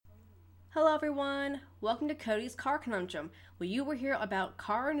Hello everyone, welcome to Cody's Car Conundrum, where you will hear about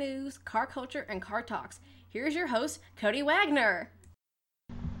car news, car culture, and car talks. Here's your host, Cody Wagner.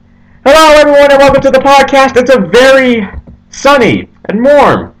 Hello everyone and welcome to the podcast. It's a very sunny and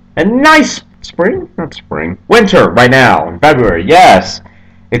warm and nice winter right now in February. Yes,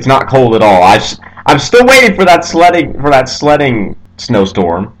 it's not cold at all. I'm still waiting for that sledding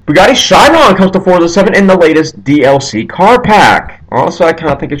snowstorm. Bugatti Chiron comes to Forza 7 in the latest DLC car pack. Also, I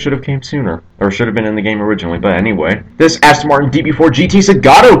kind of think it should have came sooner, or should have been in the game originally. But anyway, this Aston Martin DB4 GT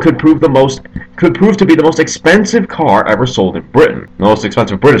Zagato could prove to be the most expensive car ever sold in Britain. The most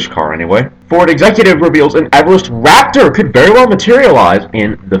expensive British car, anyway. Ford executive reveals an Everest Raptor could very well materialize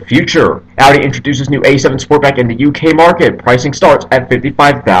in the future. Audi introduces new A7 Sportback in the UK market. Pricing starts at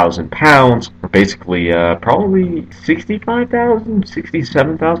 £55,000, or basically probably $65,000,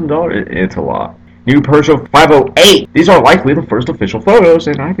 $67,000. It's a lot. New Peugeot 508. These are likely the first official photos,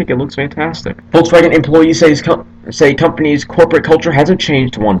 and I think it looks fantastic. Volkswagen employees say company's corporate culture hasn't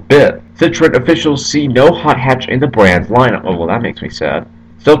changed one bit. Citroën officials see no hot hatch in the brand's lineup. Oh, well, that makes me sad.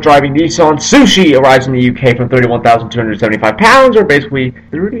 Self-driving Nissan Sushi arrives in the UK from £31,275, or basically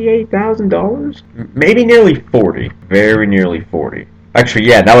 $38,000? Maybe nearly 40. Very nearly 40. Actually,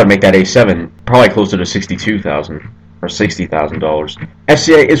 yeah, that would make that A7 probably closer to $62,000. Or $60,000.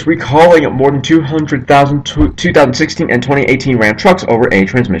 FCA is recalling more than 200,000 2016 and 2018 Ram trucks over a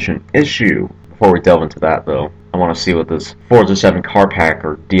transmission issue. Before we delve into that, though, I want to see what this Forza 7 car pack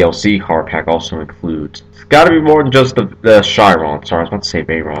or DLC car pack also includes. It's got to be more than just the Chiron. Sorry, I was about to say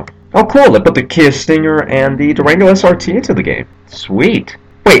Veyron. Oh, cool! They put the Kia Stinger and the Durango SRT into the game. Sweet.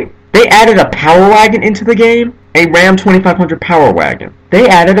 Wait, they added a Power Wagon into the game? A Ram 2500 Power Wagon. They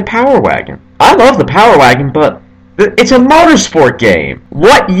added a Power Wagon. I love the Power Wagon, but it's a motorsport game.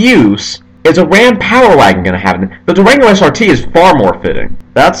 What use is a Ram Power Wagon going to have? The Durango SRT is far more fitting.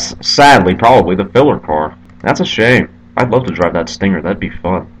 That's, sadly, probably the filler car. That's a shame. I'd love to drive that Stinger. That'd be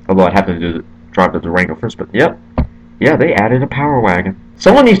fun. Although I'd have to drive the Durango first. But, yep. Yeah, they added a Power Wagon.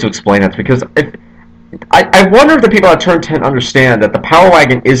 Someone needs to explain that, because I wonder if the people at Turn 10 understand that the Power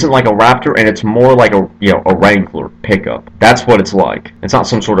Wagon isn't like a Raptor, and it's more like a Wrangler pickup. That's what it's like. It's not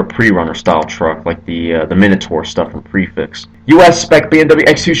some sort of pre-runner style truck like the Minotaur stuff from Prefix. US spec BMW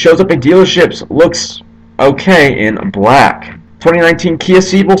X2 shows up in dealerships. Looks okay in black. 2019 Kia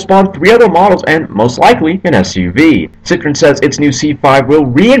Ceed will spawn 3 other models and, most likely, an SUV. Citroën says its new C5 will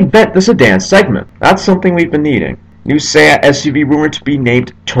reinvent the sedan segment. That's something we've been needing. New Seat SUV rumored to be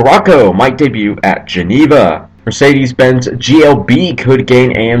named Tarraco might debut at Geneva. Mercedes-Benz GLB could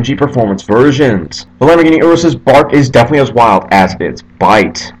gain AMG performance versions. The Lamborghini Urus's bark is definitely as wild as its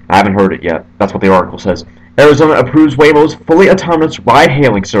bite. I haven't heard it yet. That's what the article says. Arizona approves Waymo's fully autonomous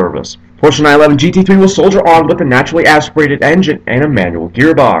ride-hailing service. Porsche 911 GT3 will soldier on with a naturally aspirated engine and a manual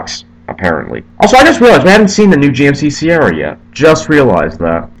gearbox, apparently. Also, I just realized we haven't seen the new GMC Sierra yet. Just realized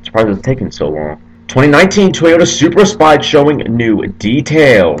that. Surprised it's taken so long. 2019 Toyota Supra Spy showing new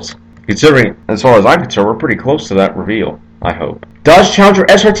details. Considering, as far as I'm concerned, we're pretty close to that reveal, I hope. Dodge Challenger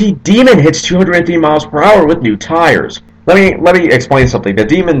SRT Demon hits 203 miles per hour with new tires. Let me explain something. The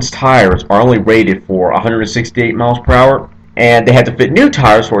Demon's tires are only rated for 168 miles per hour, and they had to fit new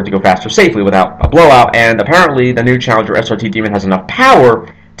tires for it to go faster safely without a blowout, and apparently the new Challenger SRT Demon has enough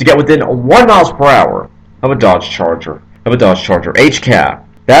power to get within 1 miles per hour of a Dodge Charger HCAT.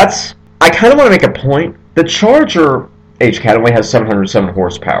 I kind of want to make a point. The Charger HCAT only has 707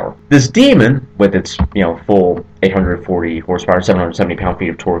 horsepower. This Demon, with its full 840 horsepower, 770 pound-feet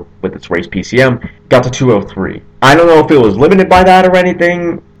of torque with its race PCM, got to 203. I don't know if it was limited by that or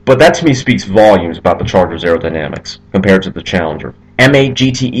anything, but that to me speaks volumes about the Charger's aerodynamics compared to the Challenger. M8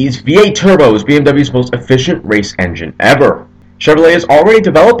 GTE's V8 Turbo is BMW's most efficient race engine ever. Chevrolet is already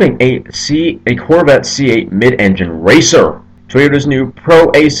developing a Corvette C8 mid-engine racer. Toyota's new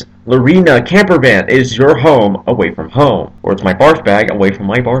Pro Ace Lorena camper van is your home away from home. Or it's my barf bag away from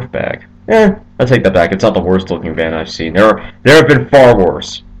my barf bag. I take that back. It's not the worst looking van I've seen. There have been far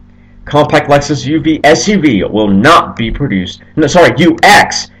worse. Compact Lexus UV SUV will not be produced. No, sorry,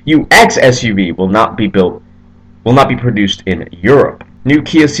 UX SUV will not be produced in Europe. New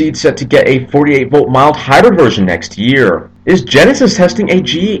Kia Ceed set to get a 48-volt mild hybrid version next year. Is Genesis testing a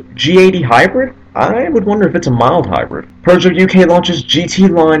G80 hybrid? I would wonder if it's a mild hybrid. Peugeot UK launches GT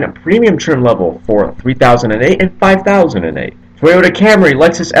line premium trim level for 3008 and 5008. Toyota Camry,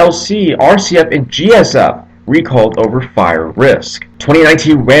 Lexus LC, RCF, and GSF recalled over fire risk.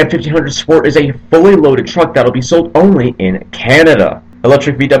 2019 Ram 1500 Sport is a fully loaded truck that will be sold only in Canada.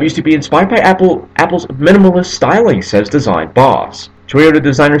 Electric VWs to be inspired by Apple's minimalist styling, says design boss. Toyota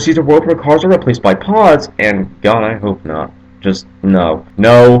designer sees a world where cars are replaced by pods, and God, I hope not. Just no.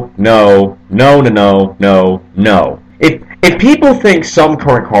 No, no, no, no, no, no, no. If people think some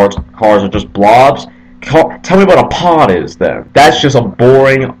current cars are just blobs, tell me what a pod is then. That's just a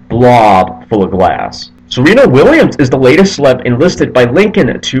boring blob full of glass. Serena Williams is the latest celeb enlisted by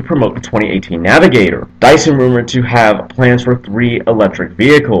Lincoln to promote the 2018 Navigator. Dyson rumored to have plans for 3 electric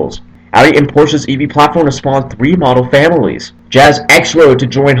vehicles. Audi and Porsche's EV platform to spawn 3 model families. Jazz X-Road to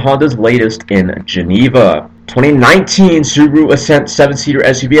join Honda's latest in Geneva. 2019 Subaru Ascent 7-seater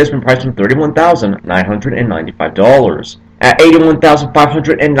SUV has been priced from $31,995. At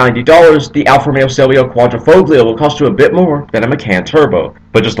 $81,590, the Alfa Romeo Stelvio Quadrifoglio will cost you a bit more than a Macan Turbo,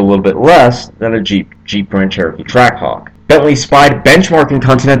 but just a little bit less than a Jeep Grand Cherokee Trackhawk. Bentley spied benchmarking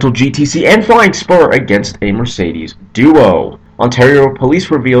Continental GTC and Flying Spur against a Mercedes Duo. Ontario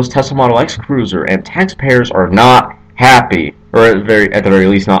Police reveals Tesla Model X Cruiser, and taxpayers are not happy, or at the very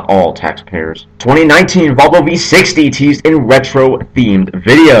least not all taxpayers. 2019 Volvo V60 teased in retro-themed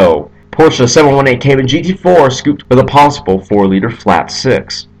video. Porsche 718 Cayman GT4 scooped with a possible 4-liter flat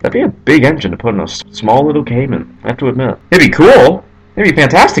 6. That'd be a big engine to put in a small little Cayman, I have to admit. It'd be cool. It'd be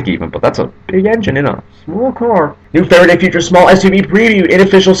fantastic even, but that's a big engine in a small car. New Faraday Future small SUV preview in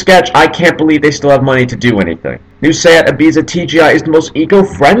official sketch. I can't believe they still have money to do anything. New Seat Ibiza TGI is the most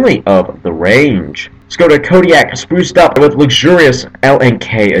eco-friendly of the range. Skoda Kodiaq spruced up with luxurious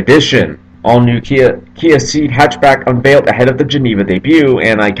L&K edition. All-new Kia Ceed hatchback unveiled ahead of the Geneva debut,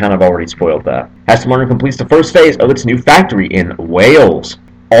 and I kind of already spoiled that. Aston Martin completes the first phase of its new factory in Wales.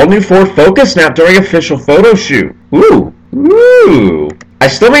 All-new Ford Focus snap during official photo shoot. Ooh! I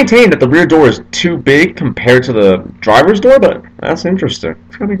still maintain that the rear door is too big compared to the driver's door, but that's interesting.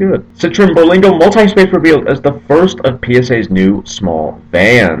 It's gonna be good. Citroen Berlingo Multi-Space revealed as the first of PSA's new small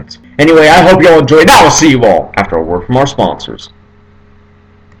vans. Anyway, I hope you all enjoyed. Now we'll see you all after a word from our sponsors.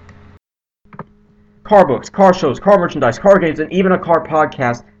 Car books, car shows, car merchandise, car games, and even a car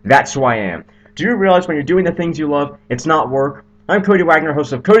podcast. That's who I am. Do you realize when you're doing the things you love, it's not work? I'm Cody Wagner,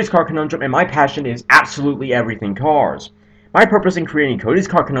 host of Cody's Car Conundrum, and my passion is absolutely everything cars. My purpose in creating Cody's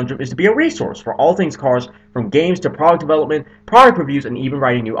Car Conundrum is to be a resource for all things cars, from games to product development, product reviews, and even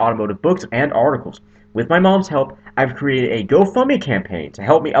writing new automotive books and articles. With my mom's help, I've created a GoFundMe campaign to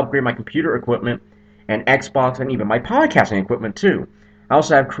help me upgrade my computer equipment and Xbox and even my podcasting equipment too. I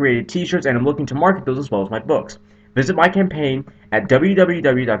also have created t-shirts and I'm looking to market those as well as my books. Visit my campaign at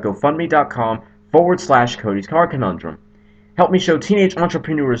www.gofundme.com/Cody's Car Conundrum. Help me show teenage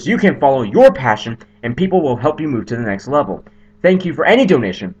entrepreneurs you can follow your passion and people will help you move to the next level. Thank you for any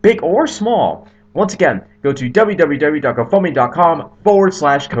donation, big or small. Once again, go to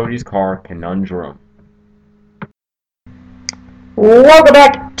www.gofundme.com/Cody's Car Conundrum. Welcome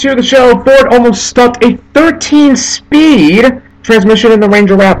back to the show. Ford almost stuck a 13-speed transmission in the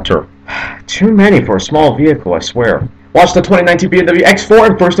Ranger Raptor. Too many for a small vehicle, I swear. Watch the 2019 BMW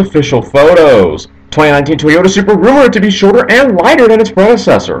X4 in first official photos. 2019 Toyota Supra rumored to be shorter and lighter than its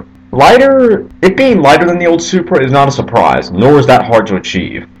predecessor. It being lighter than the old Supra is not a surprise, nor is that hard to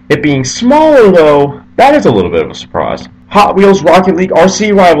achieve. It being smaller, though, that is a little bit of a surprise. Hot Wheels Rocket League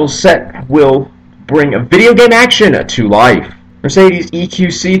RC Rivals set will bring video game action to life. Mercedes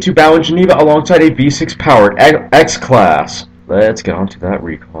EQC to bow in Geneva alongside a V6-powered X-Class. Let's get on to that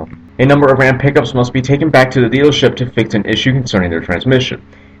recall. A number of Ram pickups must be taken back to the dealership to fix an issue concerning their transmission.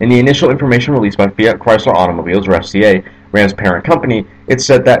 In the initial information released by Fiat Chrysler Automobiles, or FCA, Ram's parent company, it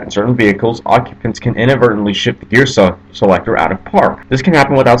said that in certain vehicles, occupants can inadvertently shift the gear selector out of park. This can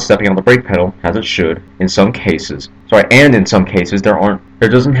happen without stepping on the brake pedal, as it should, in some cases. And in some cases, there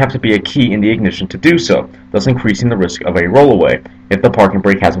doesn't have to be a key in the ignition to do so, thus increasing the risk of a rollaway if the parking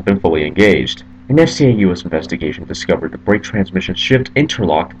brake hasn't been fully engaged. An FCA U.S. investigation discovered the brake transmission shift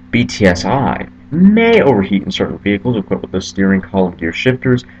interlock, BTSI, may overheat in certain vehicles equipped with the steering column gear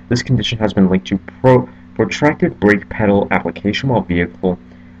shifters. This condition has been linked to protracted brake pedal application while vehicles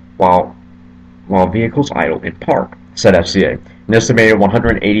idle in park, said FCA. An estimated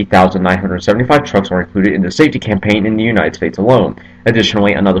 180,975 trucks are included in the safety campaign in the United States alone.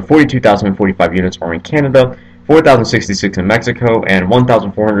 Additionally, another 42,045 units are in Canada, 4,066 in Mexico, and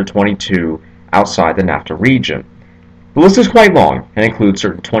 1,422 outside the NAFTA region. The list is quite long and includes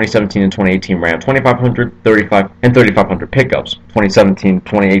certain 2017 and 2018 Ram 2500, 35, and 3500 pickups, 2017,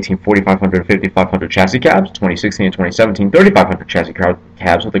 2018 4500 and 5500 chassis cabs, 2016 and 2017 3500 chassis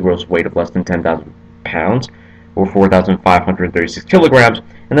cabs with a gross weight of less than 10,000 pounds or 4,536 kilograms,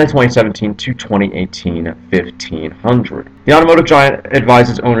 and then 2017 to 2018 1500. The automotive giant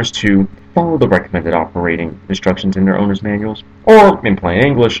advises owners to follow the recommended operating instructions in their owner's manuals, or, in plain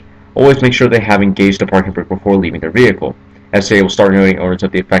English, always make sure they have engaged the parking brake before leaving their vehicle. SCA will start noting owners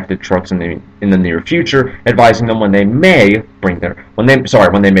of the affected trucks in the near future, advising them when they may bring their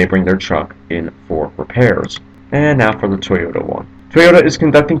truck in for repairs. And now for the Toyota one. Toyota is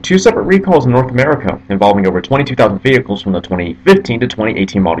conducting 2 separate recalls in North America, involving over 22,000 vehicles from the 2015 to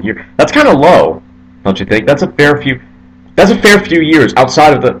 2018 model year. That's kind of low, don't you think? That's a fair few years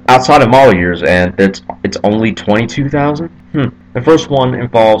outside of model years, and it's only 22,000. The first one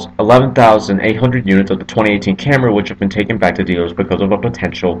involves 11,800 units of the 2018 Camry, which have been taken back to dealers because of a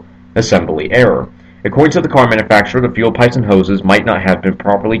potential assembly error. According to the car manufacturer, the fuel pipes and hoses might not have been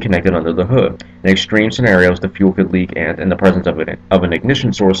properly connected under the hood. In extreme scenarios, the fuel could leak and, in the presence of an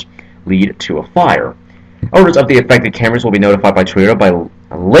ignition source, lead to a fire. Owners of the affected Camrys will be notified by Toyota by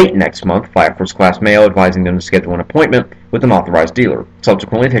late next month via first-class mail, advising them to schedule an appointment with an authorized dealer.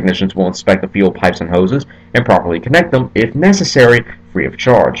 Subsequently, technicians will inspect the fuel pipes and hoses and properly connect them, if necessary, free of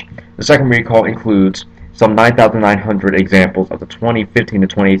charge. The second recall includes some 9,900 examples of the 2015 to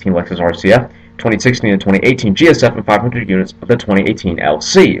 2018 Lexus RCF, 2016 to 2018 GSF, and 500 units of the 2018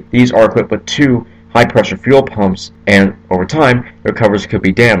 LC. These are equipped with 2 high-pressure fuel pumps, and over time, their covers could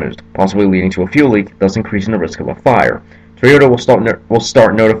be damaged, possibly leading to a fuel leak, thus increasing the risk of a fire. Toyota will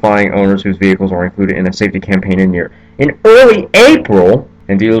start notifying owners whose vehicles are included in a safety campaign in early April,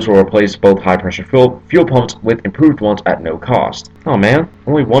 and dealers will replace both high-pressure fuel pumps with improved ones at no cost. Oh man,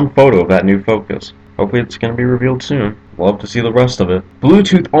 only one photo of that new Focus. Hopefully it's going to be revealed soon. Love to see the rest of it.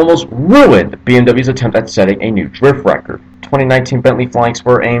 Bluetooth almost ruined BMW's attempt at setting a new drift record. 2019 Bentley Flying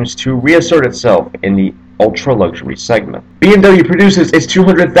Spur aims to reassert itself in the ultra-luxury segment. BMW produces its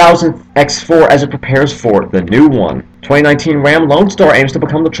 200,000th X4 as it prepares for the new one. 2019 Ram Lone Star aims to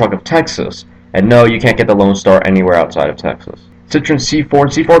become the truck of Texas. And no, you can't get the Lone Star anywhere outside of Texas. Citroen C4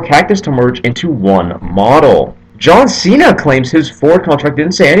 and C4 Cactus to merge into one model. John Cena claims his Ford contract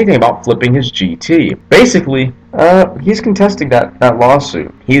didn't say anything about flipping his GT. Basically, he's contesting that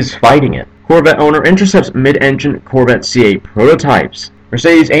lawsuit. He's fighting it. Corvette owner intercepts mid-engine Corvette C8 prototypes.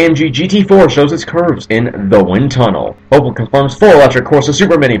 Mercedes-AMG GT4 shows its curves in the wind tunnel. Opel confirms full electric Corsa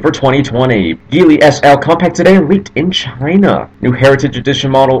Super Mini for 2020. Geely SL compact sedan leaked in China. New Heritage Edition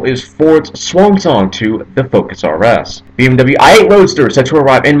model is Ford's swan song to the Focus RS. BMW i8 Roadster set to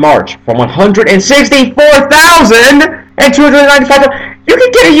arrive in March for $164,000 and $295,000. You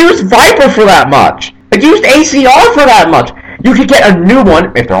could get a used Viper for that much. A used ACR for that much. You could get a new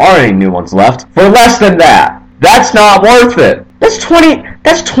one, if there are any new ones left, for less than that. That's not worth it. That's 20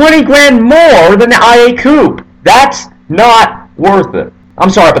 grand more than the i8 Coupe. That's not worth it.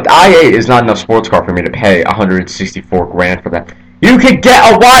 I'm sorry, but the i8 is not enough sports car for me to pay 164 grand for that. You could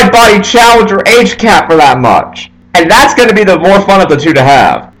get a wide-body Challenger H-Cap for that much. And that's going to be the more fun of the two to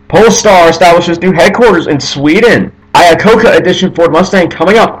have. Polestar establishes new headquarters in Sweden. Iacocca Edition Ford Mustang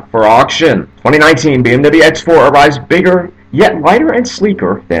coming up for auction. 2019 BMW X4 arrives bigger, yet lighter and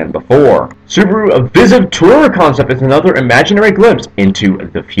sleeker than before. Subaru Visiv Tourer concept is another imaginary glimpse into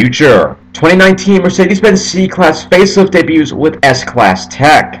the future. 2019 Mercedes-Benz C-Class facelift debuts with S-Class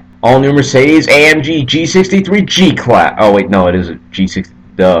tech. All-new Mercedes-AMG G63 G-Class. Oh wait, no, it is a G60.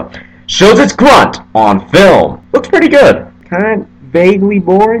 Duh. Shows its grunt on film. Looks pretty good. Kind of vaguely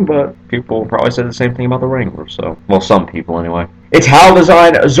boring, but people probably said the same thing about the Wrangler, so... Well, some people anyway. Its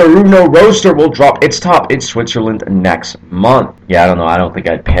HAL-designed Zeruno Roadster will drop its top in Switzerland next month. Yeah, I don't know. I don't think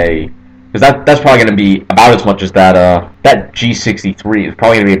I'd pay... Because that's probably going to be about as much as that G63 is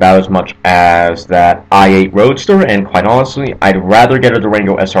probably going to be about as much as that i8 Roadster, and quite honestly, I'd rather get a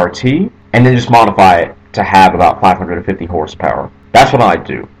Durango SRT and then just modify it to have about 550 horsepower. That's what I'd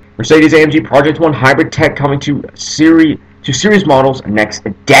do. Mercedes-AMG Project One hybrid tech coming to series models next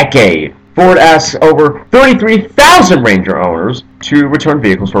decade. Ford asks over 33,000 Ranger owners to return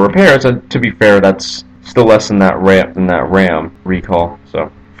vehicles for repairs, and to be fair, that's still less than that Ram recall. So,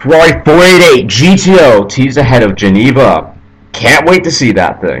 Ferrari 488 GTO teased ahead of Geneva. Can't wait to see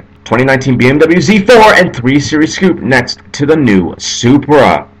that thing. 2019 BMW Z4 and 3 Series Scoop next to the new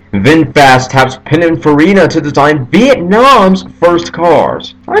Supra. VinFast taps Pininfarina to design Vietnam's first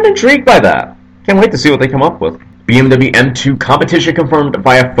cars. I'm intrigued by that. Can't wait to see what they come up with. BMW M2 competition confirmed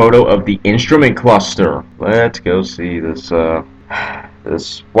via photo of the instrument cluster. Let's go see this,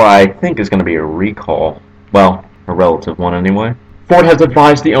 what I think is going to be a recall. Well, a relative one anyway. Ford has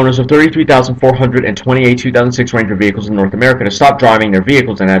advised the owners of 33,428 2006 Ranger vehicles in North America to stop driving their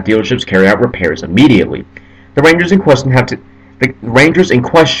vehicles and have dealerships carry out repairs immediately. The Rangers in question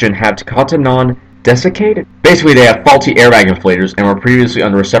have Takata non-desiccated. Basically, they have faulty airbag inflators and were previously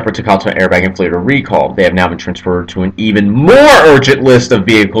under a separate Takata airbag inflator recall. They have now been transferred to an even more urgent list of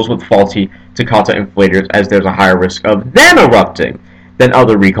vehicles with faulty Takata inflators, as there's a higher risk of them erupting than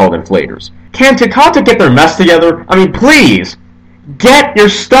other recalled inflators. Can Takata get their mess together? I mean, please, get your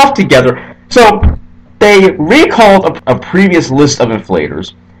stuff together. So, they recalled a previous list of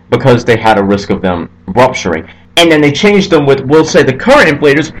inflators because they had a risk of them rupturing. And then they changed them with, we'll say, the current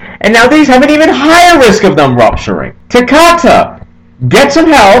inflators, and now these have an even higher risk of them rupturing. Takata, get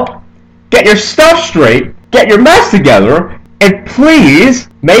some help, get your stuff straight, get your mess together, and please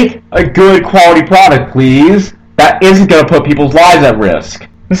make a good quality product, please. That isn't going to put people's lives at risk.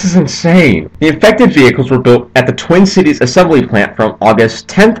 This is insane. The infected vehicles were built at the Twin Cities assembly plant from August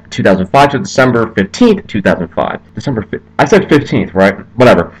 10th, 2005 to December 15th, 2005. I said 15th, right?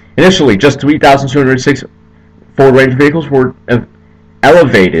 Whatever. Initially, just 3,206 Ford Ranger vehicles were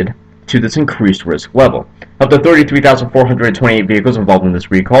elevated to this increased risk level. Of the 33,428 vehicles involved in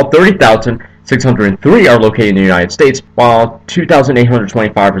this recall, 30,603 are located in the United States, while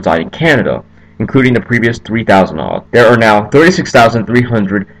 2,825 reside in Canada, including the previous 3,000 odd. There are now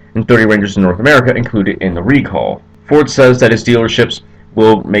 36,330 Rangers in North America included in the recall. Ford says that its dealerships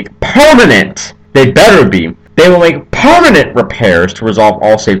will make permanent, they better be, they will make permanent repairs to resolve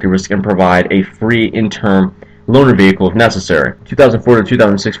all safety risks and provide a free interim loaner vehicle if necessary. 2004 to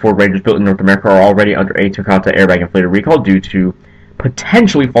 2006 Ford Rangers built in North America are already under a Takata airbag inflator recall due to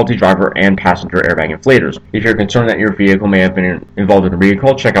potentially faulty driver and passenger airbag inflators. If you're concerned that your vehicle may have been involved in the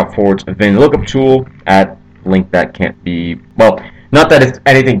recall, check out Ford's VIN lookup tool at link that can't be, well, not that it's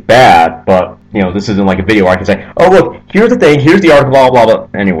anything bad, but, you know, this isn't like a video where I can say, oh, look, here's the thing, here's the article, blah, blah, blah.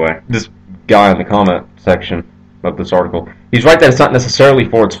 Anyway, this guy in the comment section of this article, he's right that it's not necessarily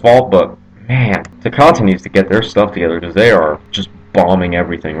Ford's fault, but, man, Takata needs to get their stuff together because they are just bombing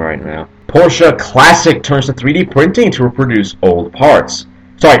everything right now. Porsche Classic turns to 3D printing to reproduce old parts.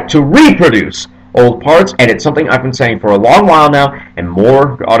 To reproduce old parts, and it's something I've been saying for a long while now, and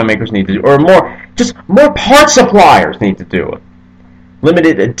more automakers need to do, or more part suppliers need to do it.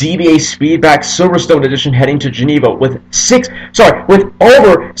 Limited DBA Speedback Silverstone Edition heading to Geneva with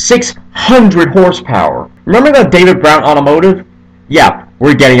over 600 horsepower. Remember the David Brown Automotive? Yeah,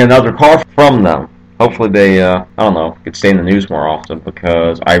 we're getting another car from them. Hopefully they, could stay in the news more often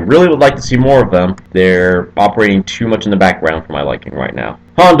because I really would like to see more of them. They're operating too much in the background for my liking right now.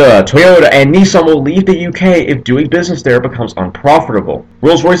 Honda, Toyota, and Nissan will leave the UK if doing business there becomes unprofitable.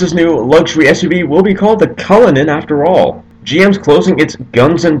 Rolls-Royce's new luxury SUV will be called the Cullinan after all. GM's closing its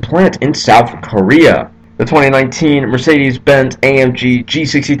Gunsan plant in South Korea. The 2019 Mercedes-Benz AMG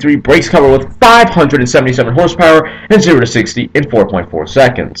G63 brakes cover with 577 horsepower and 0 to 60 in 4.4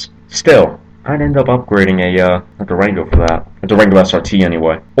 seconds. Still, I'd end up upgrading a Durango for that. A Durango SRT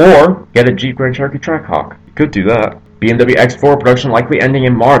anyway. Or get a Jeep Grand Cherokee Trackhawk. You could do that. BMW X4 production likely ending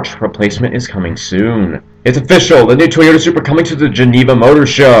in March. Replacement is coming soon. It's official. The new Toyota Supra coming to the Geneva Motor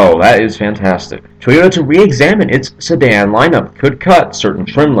Show. That is fantastic. Toyota to re-examine its sedan lineup. Could cut certain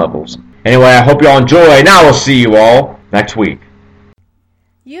trim levels. Anyway, I hope you all enjoy. Now we'll see you all next week.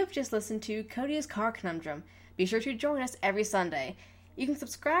 You have just listened to Cody's Car Conundrum. Be sure to join us every Sunday. You can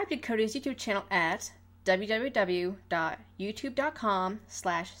subscribe to Cody's YouTube channel at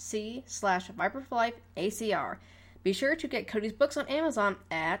www.youtube.com/c/ViperForLifeACR. Be sure to get Cody's books on Amazon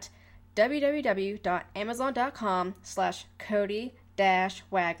at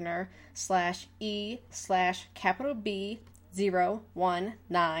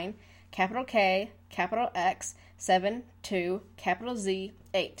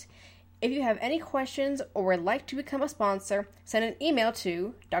X72Z8. If you have any questions or would like to become a sponsor, send an email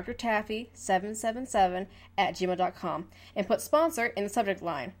to drtaffy777@gmail.com and put sponsor in the subject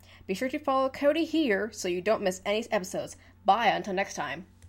line. Be sure to follow Cody here so you don't miss any episodes. Bye until next time.